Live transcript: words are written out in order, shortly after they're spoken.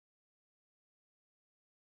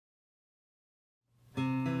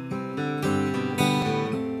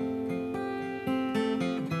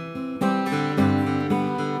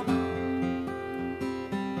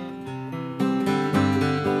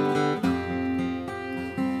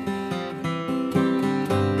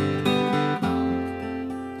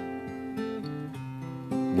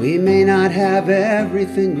We may not have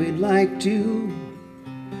everything we'd like to,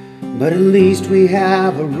 but at least we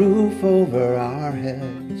have a roof over our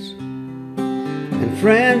heads, and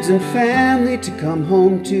friends and family to come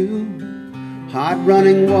home to, hot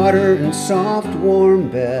running water and soft warm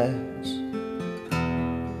beds.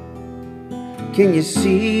 Can you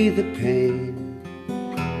see the pain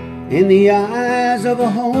in the eyes of a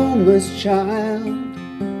homeless child?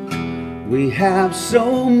 We have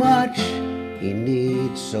so much, he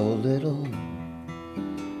needs so little,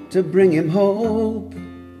 to bring him hope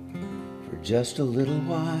for just a little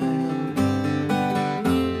while.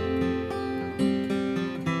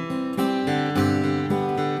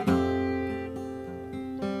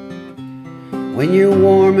 When you're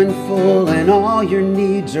warm and full and all your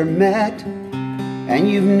needs are met, and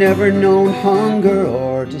you've never known hunger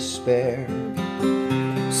or despair,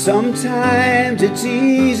 sometimes it's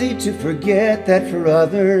easy to forget that for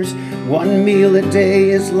others, one meal a day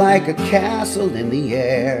is like a castle in the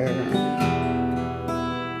air.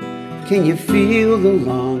 Can you feel the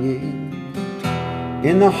longing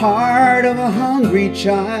in the heart of a hungry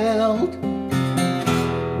child?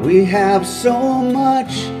 We have so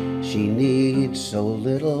much, she needs so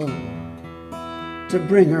little, to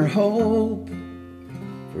bring her hope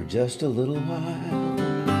for just a little while.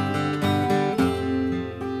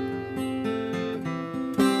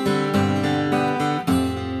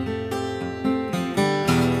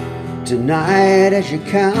 Tonight, as you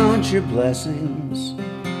count your blessings,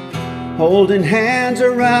 holding hands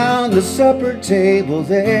around the supper table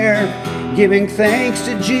there, giving thanks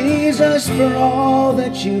to Jesus for all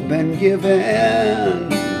that you've been given.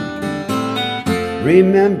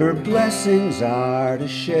 Remember, blessings are to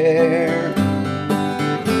share.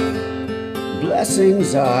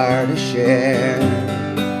 Blessings are to share.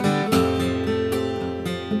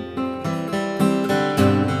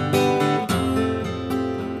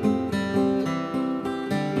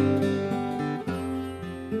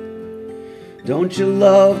 Don't you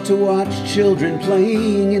love to watch children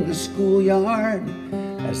playing in the schoolyard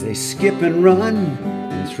as they skip and run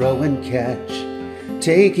and throw and catch,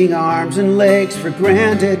 taking arms and legs for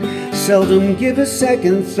granted, seldom give a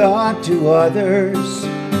second thought to others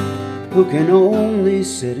who can only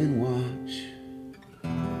sit and watch?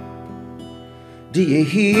 Do you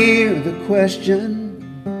hear the question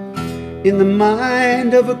in the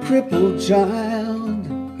mind of a crippled child?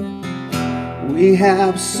 We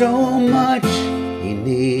have so much, he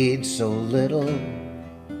needs so little,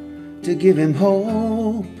 to give him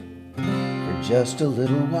hope for just a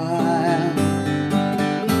little while.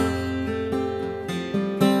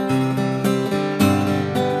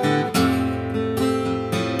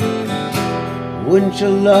 Wouldn't you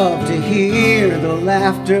love to hear the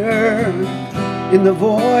laughter in the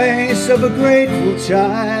voice of a grateful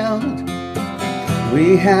child?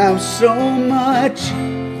 We have so much,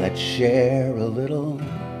 let's share a little,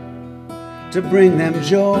 to bring them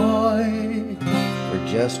joy for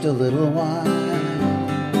just a little while.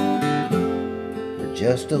 For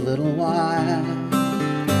just a little while.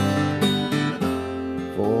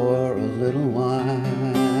 For a little while.